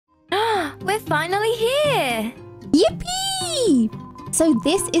We're finally here. Yippee! So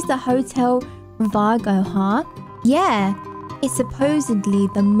this is the Hotel Rivago, huh? Yeah, it's supposedly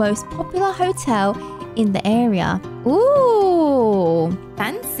the most popular hotel in the area. Ooh!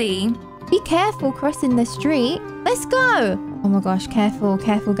 Fancy. Be careful crossing the street. Let's go! Oh my gosh, careful,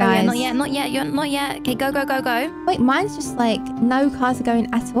 careful, guys. Oh, yeah, not yet. You're not yet. Okay, go. Wait, mine's just like no cars are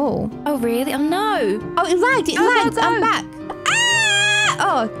going at all. Oh, really? Oh, no. Oh, it lagged, Go. I'm back.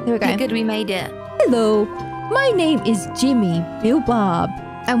 Ah! Oh, here we go. Good, we made it. Hello, my name is Jimmy Bilbob,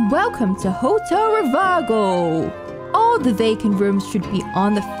 and welcome to Hotel Rivago. All the vacant rooms should be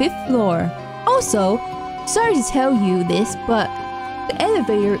on the 5th floor. Also, sorry to tell you this, but the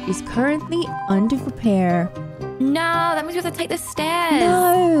elevator is currently under repair. No, that means we have to take the stairs.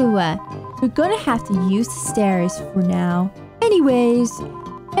 No, we're gonna have to use the stairs for now. Anyways,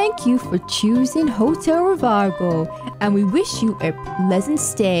 thank you for choosing Hotel Rivago, and we wish you a pleasant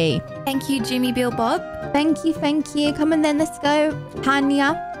stay. Thank you, Jimmy Bilbob. Thank you. Come on then, let's go.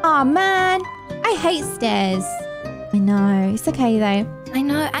 Tanya. Aw, man. I hate stairs. I know. It's okay, though. I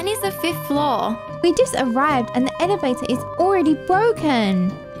know, and it's the 5th floor. We just arrived and the elevator is already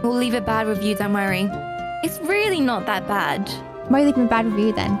broken. We'll leave a bad review, don't worry. It's really not that bad. Why are you leaving a bad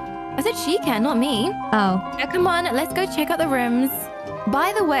review then? I said she can, not me. Oh. Now, come on, let's go check out the rooms.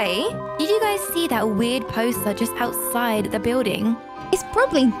 By the way, did you guys see that weird poster just outside the building? It's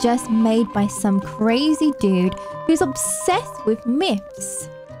probably just made by some crazy dude who's obsessed with myths.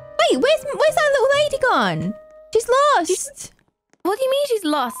 Wait, where's that little lady gone? She's lost. What do you mean she's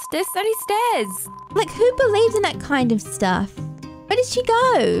lost? There's only stairs. Like, who believes in that kind of stuff? Where did she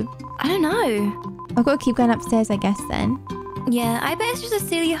go? I don't know. I've got to keep going upstairs, I guess, then. Yeah, I bet it's just a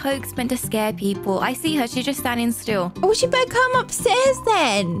silly hoax meant to scare people. I see her, she's just standing still. Oh, she better come upstairs,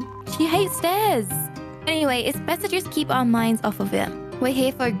 then. She hates stairs. Anyway, it's best to just keep our minds off of it. We're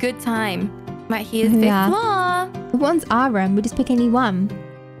here for a good time. Right here's 5th floor. The one's our room. We just pick any one.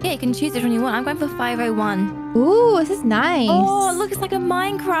 Yeah, you can choose which one you want. I'm going for 501. Ooh, this is nice. Oh, look, it's like a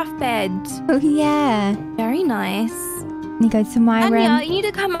Minecraft bed. Oh, yeah. Very nice. Let me go to my room. Anya, you need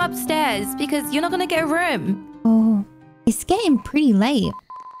to come upstairs because you're not going to get a room. Oh, it's getting pretty late.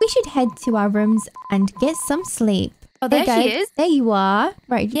 We should head to our rooms and get some sleep. Oh, there she is. There you are.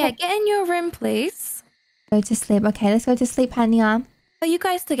 Right. Yeah, get in your room, please. Go to sleep. Okay, let's go to sleep, Hania. Are you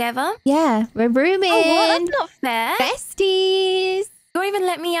guys together? Yeah, we're rooming. Oh, what? That's not fair. Besties. Don't even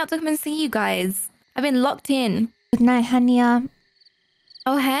let me out to come and see you guys. I've been locked in. Good night, Hania.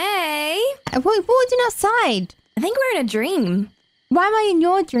 Oh, hey. What are you doing outside? I think we're in a dream. Why am I in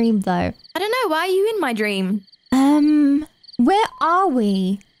your dream, though? I don't know. Why are you in my dream? Where are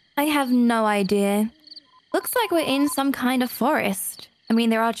we? I have no idea. Looks like we're in some kind of forest. I mean,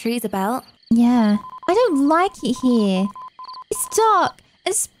 there are trees about. Yeah. I don't like it here. It's dark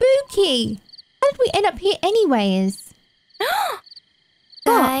and spooky. How did we end up here anyways?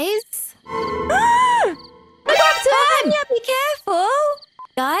 Guys. I got to Anya, be careful.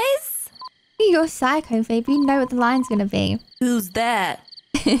 Guys. You're psycho, baby. You know what the line's going to be. Who's that?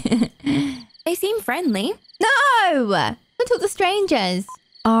 They seem friendly. No! Don't talk to strangers.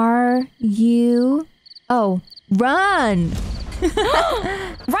 Are you... Oh, run! Run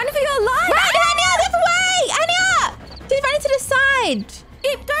for your life! Run, Anya! Get away! Anya! Just run to the side.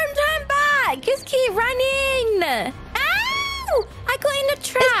 Don't turn back! Just keep running! Ow! I got in a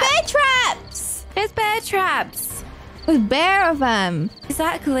trap! There's bear traps! There's bear traps! There's bear of them.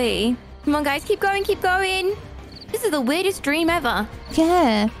 Exactly. Come on, guys. Keep going, keep going. This is the weirdest dream ever.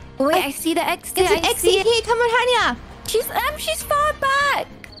 Yeah. Oh, wait, I see the exit. There's an exit here. Come on, Hania. She's far back.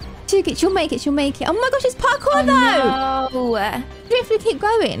 She'll make it. Oh my gosh, it's parkour though. No. Do we have to keep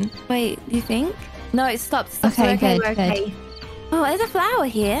going? Wait, you think? No, it stopped. Okay, We're good. okay. Oh, there's a flower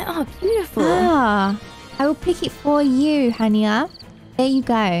here. Oh, beautiful. Ah, I will pick it for you, Hania. There you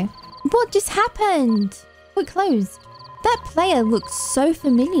go. What just happened? Oh, it closed. That player looks so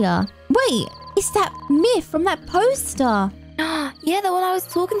familiar. Wait, it's that myth from that poster. Yeah, the one I was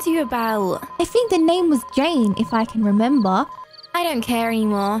talking to you about. I think the name was Jane, if I can remember. I don't care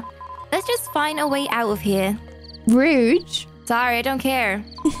anymore. Let's just find a way out of here. Rude. Sorry, I don't care.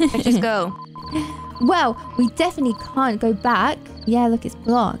 Let's just go. Well, we definitely can't go back. Yeah, look, it's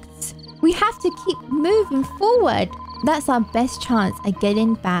blocked. We have to keep moving forward. That's our best chance at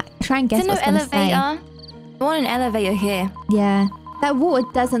getting back. Try and guess There's what's no going to say. elevator. I want an elevator here. Yeah, that water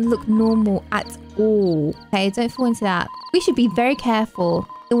doesn't look normal at all. Okay, don't fall into that. We should be very careful.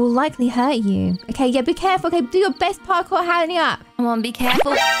 It will likely hurt you. Okay, yeah, be careful. Okay, do your best parkour, Hania. Come on, be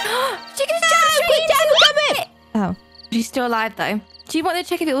careful. She can Quick, Oh. She's still alive though. Do you want to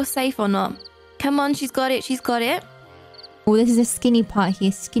check if it was safe or not? Come on, she's got it. Oh, this is a skinny part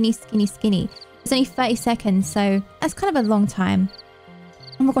here. Skinny, skinny, skinny. It's only 30 seconds, so that's kind of a long time.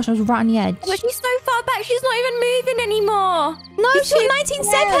 Oh my gosh, I was right on the edge. But she's so far back, she's not even moving anymore. No, she's got 19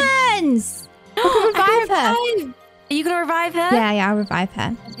 seconds. I can revive her. Are you going to revive her? Yeah, I'll revive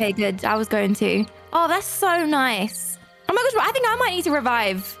her. Okay, good. I was going to. Oh, that's so nice. Oh my gosh, I think I might need to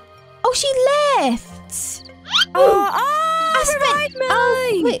revive. Oh, she left. Revive me.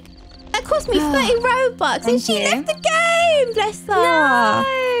 Oh, quick. That cost me 30 Robux and she left the game. Bless her.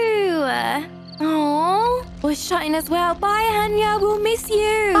 No. Oh, we're shutting as well. Bye, Hanya. We'll miss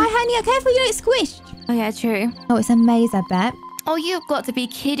you. Bye, Hanya. Careful, you don't get squished. Oh, yeah, true. Oh, it's a maze, I bet. Oh, you've got to be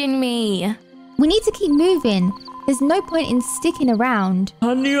kidding me. We need to keep moving. There's no point in sticking around.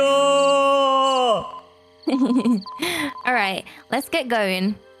 Hanya! All right, let's get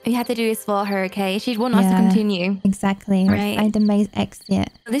going. We have to do this for her, okay? She'd want us to continue. Exactly. Right. Find the maze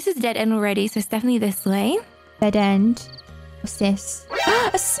exit. This is dead end already, so it's definitely this way. Dead end. What's this?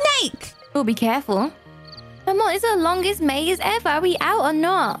 A snake! Oh, be careful. Come on, it's the longest maze ever. Are we out or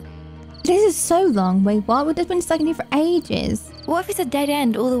not? This is so long. Wait, what? We've just been stuck in here for ages. What if it's a dead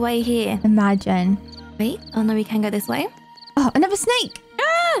end all the way here? Imagine. Wait, oh no, we can go this way. Oh, another snake!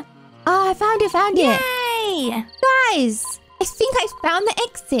 Ah! Oh, I found it! Yay! Guys, I think I found the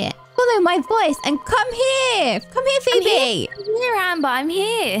exit. Follow my voice and come here! Come here, Phoebe! I'm here, Amber, I'm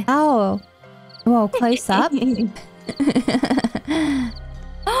here. Oh. Whoa, close up.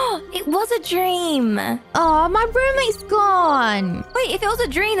 Oh, it was a dream. Oh, my roommate's gone. Wait, if it was a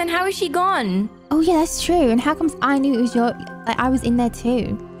dream, then how is she gone? Oh, yeah, that's true. And how comes I knew it was I was in there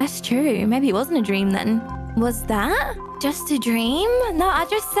too? That's true. Maybe it wasn't a dream then. Was that just a dream? No, I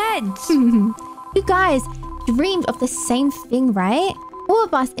just said. You guys dreamed of the same thing, right? All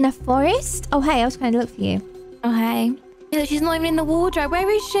of us in a forest? Oh, hey, I was trying to look for you. Oh, hey. Yeah, she's not even in the wardrobe. Where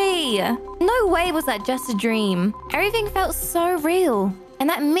is she? No way was that just a dream. Everything felt so real. And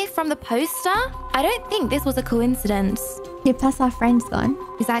that myth from the poster? I don't think this was a coincidence. Yeah, plus our friend's gone.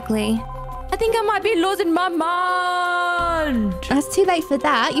 Exactly. I think I might be losing my mind. That's too late for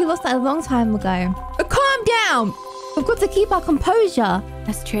that. You lost that a long time ago. Calm down. We've got to keep our composure.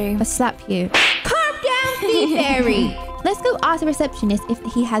 That's true. I'll slap you. Calm down, Fairy. Let's go ask the receptionist if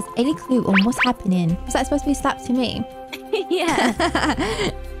he has any clue on what's happening. Was that supposed to be a slap to me?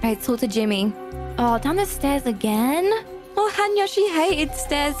 Yeah. Right, talk to Jimmy. Oh, down the stairs again? Oh, Hanya, she hated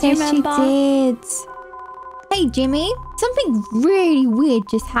stairs, do you remember? She did. Hey, Jimmy. Something really weird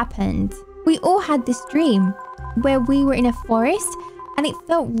just happened. We all had this dream where we were in a forest and it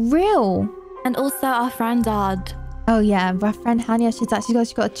felt real. And also our friend died. Oh, yeah. Our friend Hanya, she's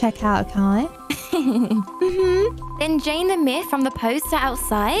got to check out, okay? Then Jane the Myth from the poster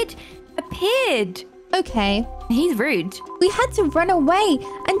outside appeared. Okay. He's rude. We had to run away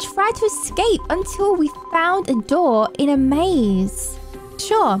and try to escape until we found a door in a maze.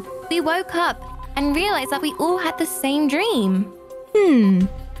 Sure. We woke up and realized that we all had the same dream.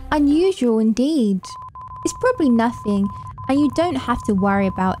 Unusual indeed. It's probably nothing, and you don't have to worry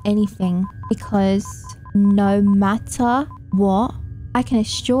about anything because no matter what, I can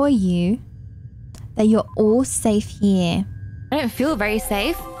assure you that you're all safe here. I don't feel very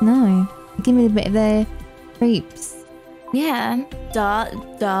safe. No. Give me a bit of the creeps. Yeah. That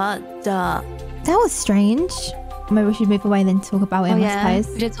was strange. Maybe we should move away and then talk about it, I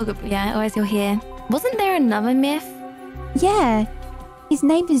suppose. We did talk about, yeah, always you're here. Wasn't there another myth? Yeah. His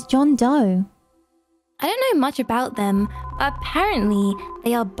name is John Doe. I don't know much about them, but apparently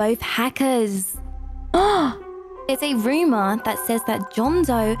they are both hackers. There's a rumor that says that John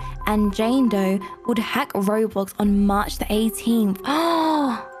Doe and Jane Doe would hack Roblox on March the 18th.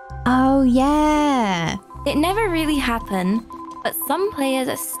 Oh, yeah. It never really happened, but some players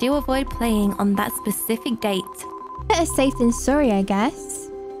still avoid playing on that specific date. Better safe than sorry, I guess.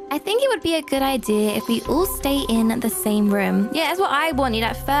 I think it would be a good idea if we all stay in the same room. Yeah, that's what I wanted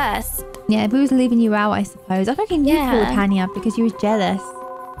at first. Yeah, if we was leaving you out, I suppose. I reckon you called Hanya because you was jealous.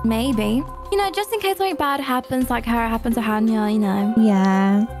 Maybe. You know, just in case something bad happens, like how it happened to Hanya, you know.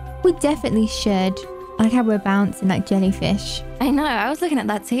 Yeah, we definitely should. I like how we're bouncing like jellyfish. I know, I was looking at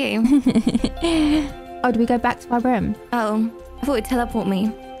that too. Oh, do we go back to our room? Oh, I thought it'd teleport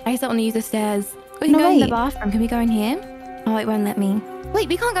me. I just don't want to use the stairs. We can go in the bathroom. Can we go in here? Oh, it won't let me. Wait,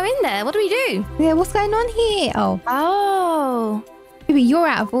 we can't go in there. What do we do? Yeah, what's going on here? Oh. Maybe you're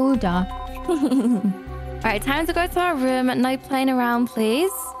out of order. Alright, time to go to our room. No playing around,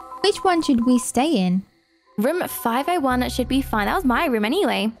 please. Which one should we stay in? Room 501 should be fine. That was my room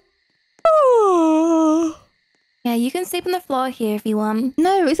anyway. Yeah, you can sleep on the floor here if you want.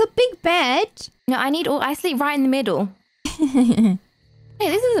 No, it's a big bed. No, I sleep right in the middle. Hey,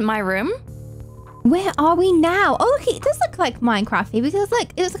 this isn't my room. Where are we now? Oh, look, it does look like Minecraft because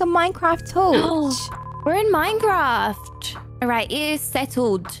like it looks like a Minecraft torch. We're in Minecraft. All right, it is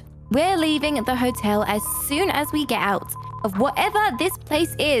settled. We're leaving the hotel as soon as we get out of whatever this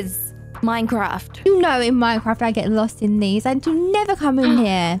place is. Minecraft. You know, in Minecraft, I get lost in these. I do never come in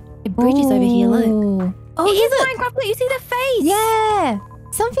here. The bridge is over here, look. Oh, it is look. Minecraft, look, you see the face? Yeah.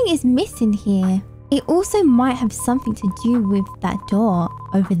 Something is missing here. It also might have something to do with that door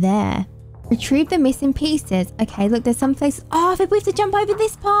over there. Retrieve the missing pieces. Okay, look, there's some places. Oh, we have to jump over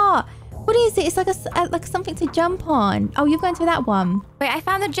this part. What is it? It's like like something to jump on. Oh, you're going to that one. Wait, I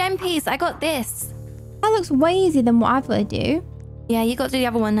found the gem piece. I got this. That looks way easier than what I've got to do. Yeah, you got to do the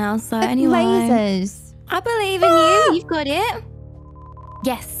other one now. So Look, anyway. lasers. I believe in you. You've got it.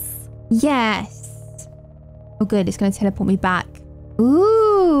 Yes. Yes. Oh, good. It's going to teleport me back.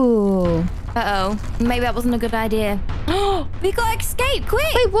 Ooh. Uh-oh. Maybe that wasn't a good idea. We got to escape.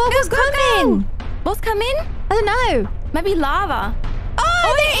 Quick. Wait, what was coming? What's coming? I don't know. Maybe lava.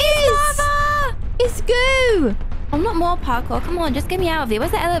 Oh, there is. Lava. It's goo. Oh, not more parkour. Come on, just get me out of here.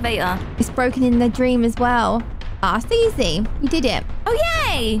 Where's the elevator? It's broken in the dream as well. Ah, it's easy. You did it. Oh,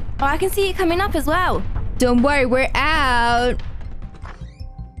 yay. Oh, I can see it coming up as well. Don't worry, we're out.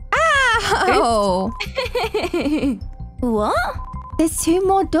 Ow! What? There's 2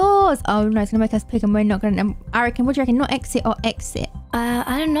 more doors. Oh no, it's gonna make us pick and we're not gonna. I reckon. What do you reckon? Not exit or exit?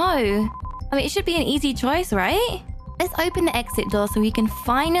 I don't know. I mean, it should be an easy choice, right? Let's open the exit door so we can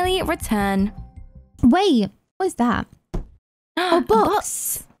finally return. Wait, what is that? Oh,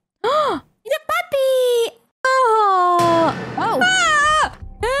 box. It's a puppy. Oh! Ah!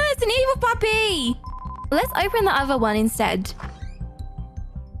 It's an evil puppy. Let's open the other one instead.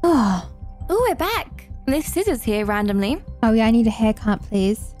 Oh. Oh, we're back. There's scissors here randomly. Oh yeah, I need a haircut,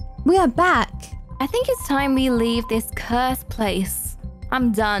 please. We are back. I think it's time we leave this cursed place.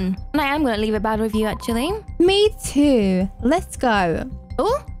 I'm done. And I am going to leave a bad review, actually. Me too. Let's go.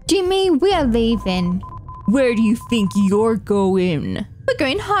 Oh? Jimmy, we are leaving. Where do you think you're going? We're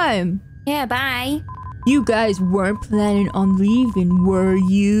going home. Yeah, bye. You guys weren't planning on leaving, were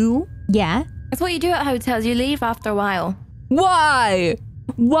you? Yeah. That's what you do at hotels. You leave after a while. Why?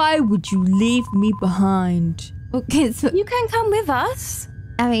 Why would you leave me behind? Okay, so, You can come with us.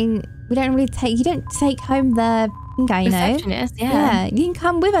 I mean, we don't really take... You don't take home the guy, you know? Receptionist, yeah. Yeah, you can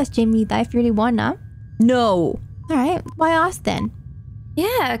come with us, Jimmy, though, if you really wanna. No. All right, why ask then?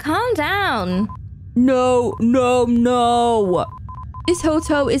 Yeah, calm down. No, no, no. This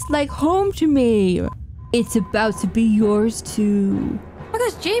hotel is like home to me. It's about to be yours too. Oh my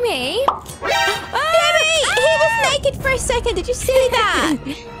gosh, Jimmy! Jimmy! He was naked for a second. Did you see that?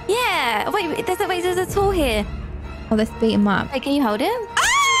 Yeah. Wait, there's a tool here. Oh, let's beat him up. Wait, can you hold it?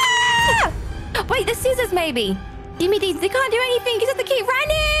 Ah! Wait, the scissors maybe. Jimmy, they can't do anything. You just have to keep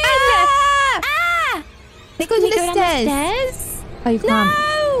running. Ah! Let's go to Can we the down stairs. Oh, you can't.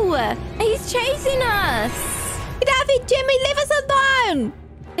 No! He's chasing us. Get out of here, Jimmy. Leave us alone.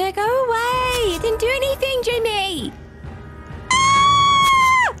 Yeah, go away. It didn't do anything, Jimmy.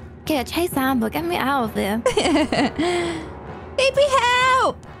 Ah! Yeah, chase Amber. Get me out of there. Baby,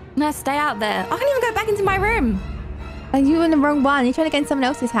 help. No, stay out there. I can't even go back into my room. Are you in the wrong one? You're trying to get in someone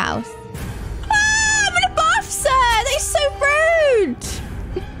else's house. Ah, I'm in the bath, sir. That's so rude.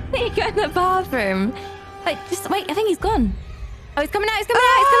 There you go in the bathroom. Wait, wait. I think he's gone. Oh, he's coming out. He's coming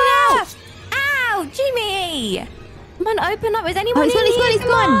out. He's coming out. Ow, Jimmy. Come on, open up. Is anyone he's in gone, he's here? gone, he's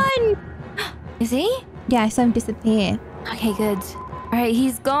gone. Come on. Is he? Yeah, I saw him disappear. Okay, good. All right,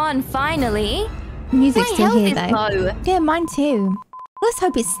 he's gone finally. The music's My still health here, is though. low. Yeah, mine too. Let's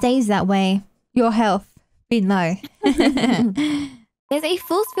hope it stays that way. Your health being low. There's a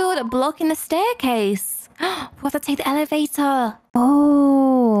force field blocking the staircase. We have to take the elevator.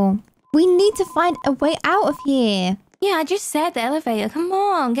 Oh, we need to find a way out of here. Yeah, I just said the elevator. Come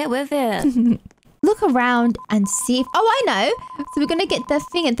on, get with it. Look around and see if... Oh, I know. So we're going to get the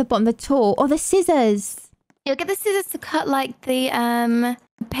thing at the bottom of the tool or the scissors. You'll get the scissors to cut like the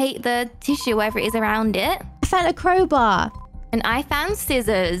tissue, whatever it is around it. I found a crowbar. And I found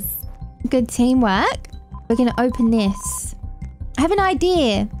scissors. Good teamwork. We're going to open this. I have an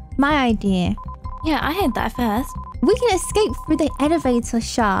idea. My idea. Yeah, I had that first. We can escape through the elevator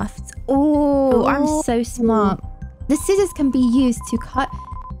shaft. Oh, I'm so smart. The scissors can be used to cut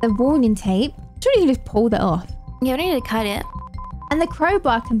the warning tape. Sure, you can just pull that off. Yeah, we need to cut it. And the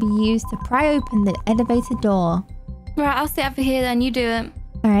crowbar can be used to pry open the elevator door. Right, I'll stay over here then. You do it.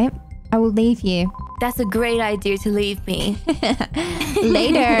 All right, I will leave you. That's a great idea to leave me.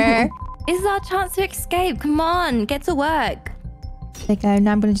 Later. This is our chance to escape. Come on, get to work. There you go.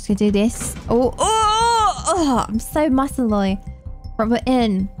 Now I'm just gonna do this. Oh, I'm so muscly. Rub it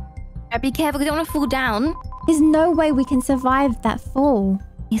in. Be careful because you don't want to fall down. There's no way we can survive that fall.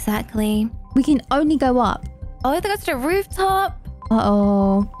 Exactly. We can only go up. Oh, they go to the rooftop.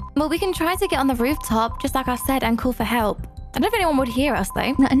 Uh-oh. Well, we can try to get on the rooftop, just like I said, and call for help. I don't know if anyone would hear us,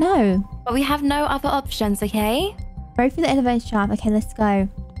 though. No. But we have no other options, okay? Go through the elevator shaft. Okay, let's go.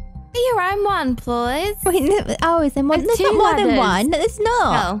 Be your own one, please. Wait, oh, is there more? There's not more than one. No, there's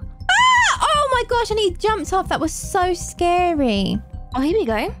not. Oh. Ah! Oh my gosh, and he jumped off. That was so scary. Oh, here we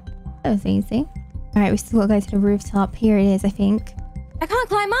go. That was easy. All right, we still got to go to the rooftop. Here it is, I think. I can't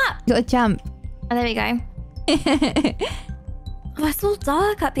climb up. You got to jump. Oh, there we go. Oh, it's all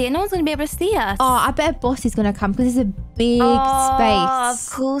dark up here. No one's going to be able to see us. Oh, I bet a boss is going to come because it's a big space. Of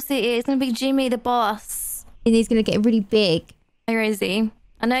course it is. It's going to be Jimmy, the boss. And he's going to get really big. Where is he?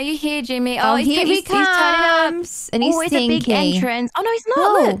 I know you're here, Jimmy. Oh, here he comes. He's turning up. And he's it's a big stinky. entrance. Oh, no, he's not.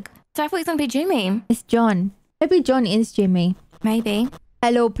 No. Look. So I thought he was going to be Jimmy. It's John. Maybe John is Jimmy. Maybe.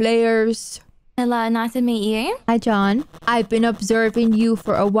 Hello, players. Hello, nice to meet you. Hi, John. I've been observing you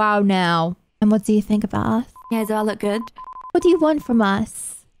for a while now. And what do you think about us? Yeah, do I look good? What do you want from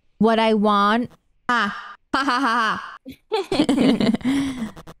us? What I want? Ha. Ha ha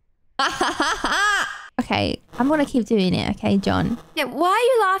ha. Okay, I'm gonna keep doing it, okay, John? Yeah, why are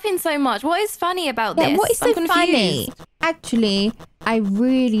you laughing so much? What is funny about this? What is so I'm funny? confused. Actually, I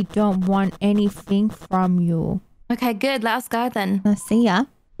really don't want anything from you. Okay, good. Let us go then. I'll see ya.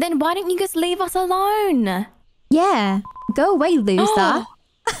 Then why don't you just leave us alone? Yeah, go away, loser.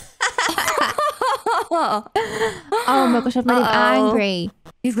 Oh my gosh, I've made him angry.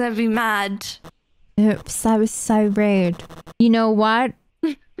 He's gonna be mad. Oops, that was so rude. You know what?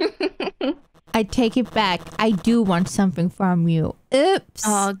 I take it back. I do want something from you. Oops.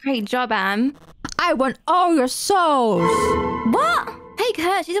 Oh, great job, Am. I want all your souls. What? Take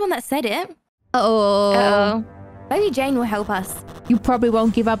her. She's the one that said it. Uh-oh. Uh-oh. Maybe Jane will help us. You probably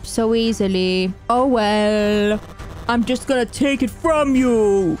won't give up so easily. Oh well. I'm just gonna take it from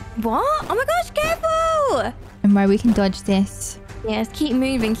you. What? Oh my gosh, careful! And where we can dodge this. Yes, keep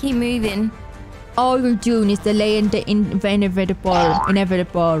moving, keep moving. All you're doing is delaying the inevitable.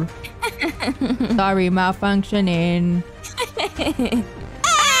 Inevitable. Sorry, malfunctioning.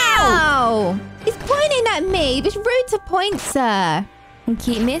 Ow! He's pointing at me. It was rude to point, sir.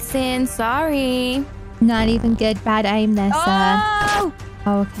 Keep missing, sorry. Not even good. Bad aim there, sir. Oh!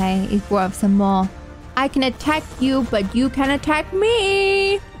 Okay, he's brought up some more. I can attack you, but you can attack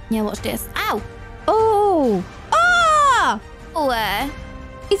me. Yeah, watch this. Ow! Oh! Ah! Oh,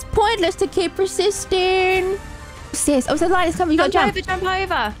 It's pointless to keep persisting. What's this? Oh, the light is coming. You gotta jump. Jump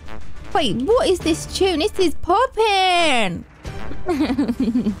over. Wait, what is this tune? This is popping.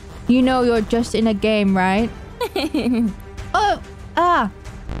 You know you're just in a game, right? Oh, ah.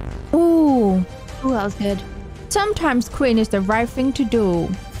 Ooh. Oh, that was good. Sometimes quitting is the right thing to do.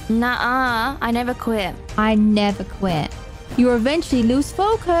 Nuh-uh. I never quit. I never quit. You eventually lose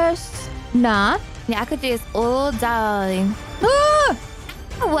focus. Nah. Yeah, I could do this all day. Ah!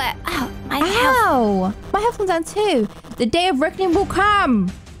 What? Ow, my health. Ow! My health comes down too. The day of reckoning will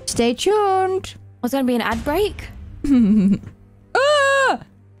come. Stay tuned. Was going to be an ad break? Ah!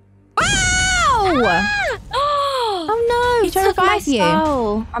 Ow! Ah! Oh no! He's trying to took my revive you.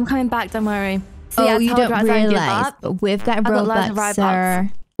 soul. I'm coming back, don't worry. See, I Oh, you told don't I give realize, up. but with that got loads of robot, Robux. sir,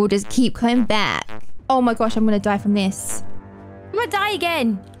 we'll just keep coming back. Oh my gosh, I'm gonna die from this. I'm gonna die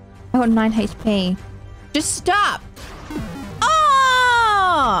again. I got 9 HP. Just stop!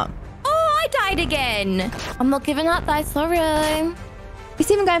 Oh! Oh, I died again. I'm not giving up, though. Sorry. It's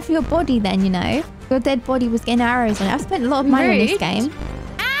even going through your body then, you know? Your dead body was getting arrows on it. I've spent a lot of money on this Rude. game.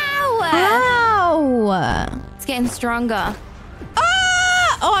 Ow! Ow! It's getting stronger.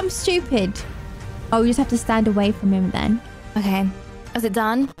 Ah! Oh, I'm stupid. Oh, you just have to stand away from him then. Okay. Is it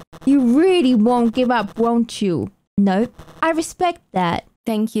done? You really won't give up, won't you? Nope. I respect that.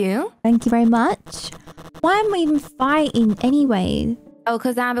 Thank you. Thank you very much. Why am I even fighting anyway? Oh,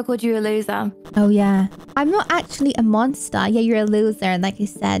 because Amber called you a loser. Oh, yeah. I'm not actually a monster. Yeah, you're a loser. Like you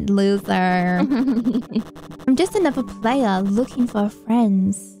said, loser. I'm just another player looking for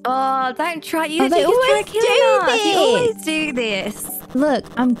friends. Oh, don't try. You they just try always killing do us. this. You always do this. Look,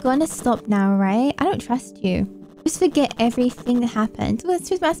 I'm gonna stop now, right? I don't trust you. Just forget everything that happened. Well,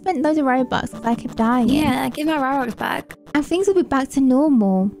 excuse me, I spent loads of Robux because I kept dying. Yeah, give my Robux back. And things will be back to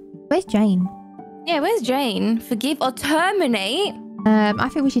normal. Where's Jane? Yeah, where's Jane? Forgive or terminate? I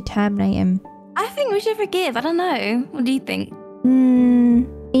think we should terminate him. I think we should forgive. I don't know. What do you think?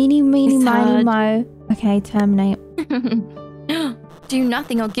 Eeny, meeny, It's miny, hard. mo. Okay, terminate. Do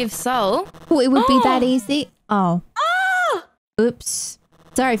nothing or give soul. Oh, it would be that easy? Oh. Ah! Oops.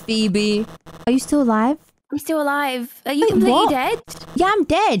 Sorry, Phoebe. Are you still alive? I'm still alive. Are you Wait, completely what? dead? Yeah, I'm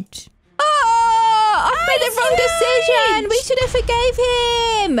dead. I made the wrong decision. We should have forgave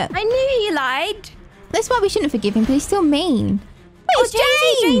him. I knew he lied. That's why we shouldn't forgive him, because he's still mean. Wait, it's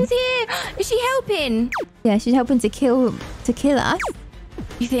Jane. Jane's here. Is she helping? Yeah, she's helping to kill us.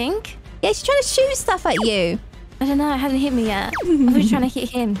 You think? Yeah, she's trying to shoot stuff at you. I don't know. It hasn't hit me yet. I was trying to hit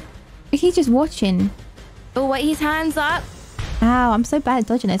him. He's just watching. Oh, wait. His hands up. Ow, I'm so bad at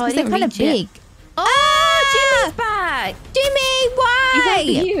dodging this because they're kind of big. Oh, Jimmy's back. Jimmy, why?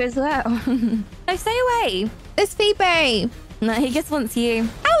 He's you as well. No, stay away. It's Phoebe. No, he just wants you.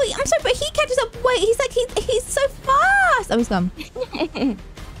 Oh, I'm sorry, but he catches up. Wait, he's like, he's so fast. Oh, he's gone.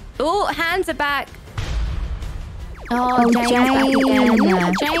 Oh, hands are back. Oh, Jane's Jane. back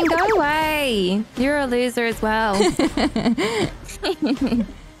again. Jane, go away. You're a loser as well.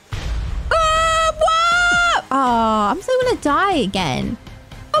 What? Oh, I'm so gonna die again.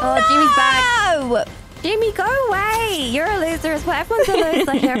 Oh, no! Jimmy's back. Jimmy, go away. You're a loser as well. Everyone's a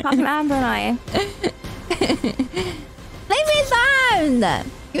loser here, apart from Amber and I. Leave me alone.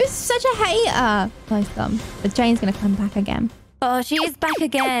 You're such a hater. Oh, he's gone. But Jane's gonna come back again. Oh, she is back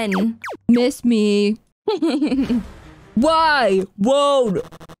again. Miss me. Why won't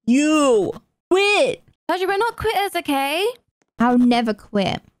you quit? Told you we're not quitters, okay? I'll never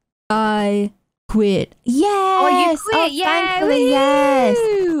quit. I quit. Yes. Oh, you quit. Thankfully, yes.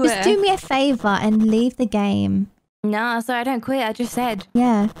 Just do me a favor and leave the game. No, sorry, I don't quit. I just said.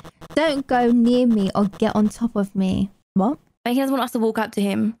 Yeah. Don't go near me or get on top of me. What? But he doesn't want us to walk up to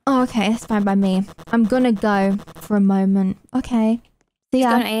him. Oh, okay. That's fine by me. I'm gonna go for a moment. Okay. See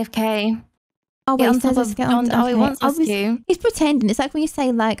ya. He's going AFK. Oh, wait, Get on he says top let's of get on. John. Oh, he wants us to. He's pretending. It's like when you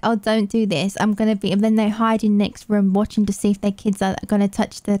say, like, oh, don't do this. I'm going to be... And then they hide in the next room watching to see if their kids are going to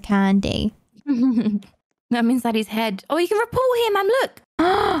touch the candy. That means that his head. Oh, you can report him, Mam. Look.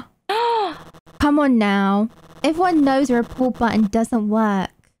 Come on now. Everyone knows a report button doesn't work.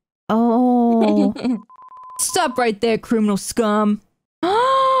 Oh. Stop right there, criminal scum.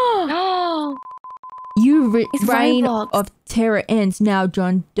 You reign of terror ends now,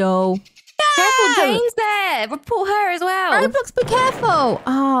 John Doe. Careful, Jane's there. Report her as well. Roblox, be careful.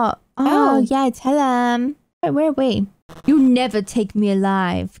 Oh, yeah, tell him. Where are we? You'll never take me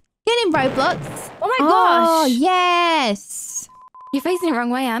alive. Get in, Roblox. Oh my gosh. Oh, yes. You're facing it the wrong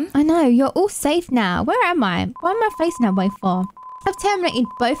way, Am. I know. You're all safe now. Where am I? What am I facing that way for? I've terminated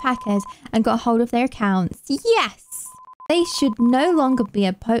both hackers and got hold of their accounts. Yes. They should no longer be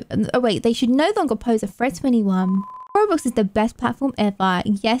they should no longer pose a threat to anyone. Roblox is the best platform ever.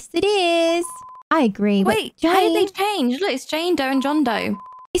 Yes, it is. I agree. Wait, how did they change? Look, it's Jane Doe and John Doe.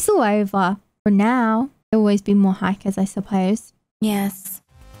 It's all over. For now. There'll always be more hackers, I suppose. Yes.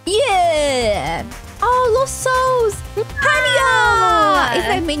 Yeah! Oh, Lost Souls! Hania! Even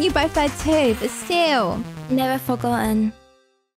though me and you both had two, but still. Never forgotten.